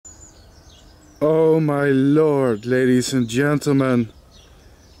Oh my lord, ladies and gentlemen,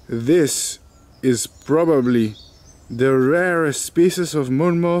 this is probably the rarest species of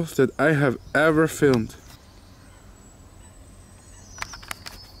moon moth that I have ever filmed.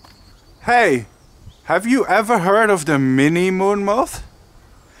 Hey, have you ever heard of the mini moon moth?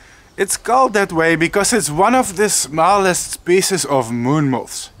 It's called that way because it's one of the smallest species of moon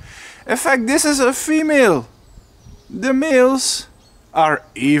moths. In fact, this is a female. The males are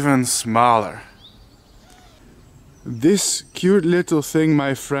even smaller. This cute little thing,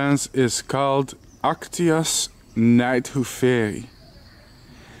 my friends, is called Actias neidhoeferi.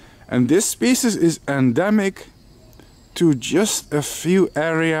 And this species is endemic to just a few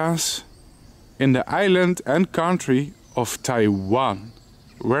areas in the island and country of Taiwan,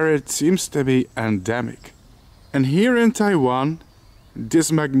 where it seems to be endemic. And here in Taiwan,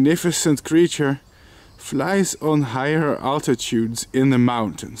 this magnificent creature flies on higher altitudes in the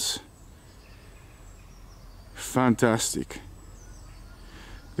mountains. Fantastic.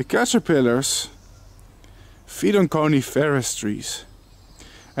 The caterpillars feed on coniferous trees.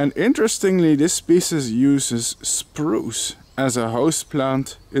 And interestingly, this species uses spruce as a host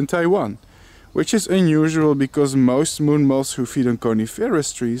plant in Taiwan, which is unusual because most moon moths who feed on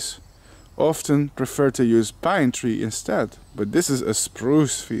coniferous trees often prefer to use pine tree instead, but this is a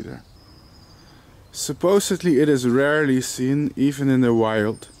spruce feeder. Supposedly it is rarely seen even in the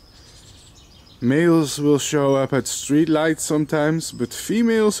wild. Males will show up at street lights sometimes, but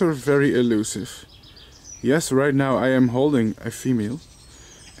females are very elusive. Yes, right now I am holding a female,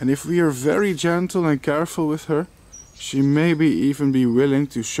 and if we are very gentle and careful with her, she may even be willing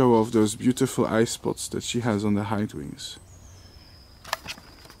to show off those beautiful eye spots that she has on the hind wings.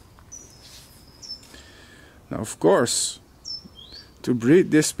 Now, of course, to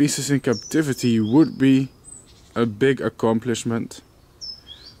breed this species in captivity would be a big accomplishment.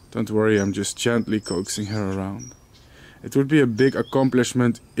 Don't worry, I'm just gently coaxing her around. It would be a big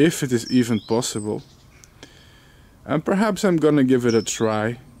accomplishment if it is even possible. And perhaps I'm gonna give it a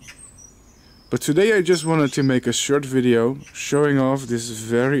try. But today I just wanted to make a short video showing off this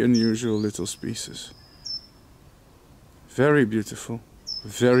very unusual little species. Very beautiful,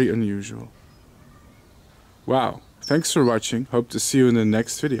 very unusual. Wow, thanks for watching. Hope to see you in the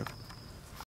next video.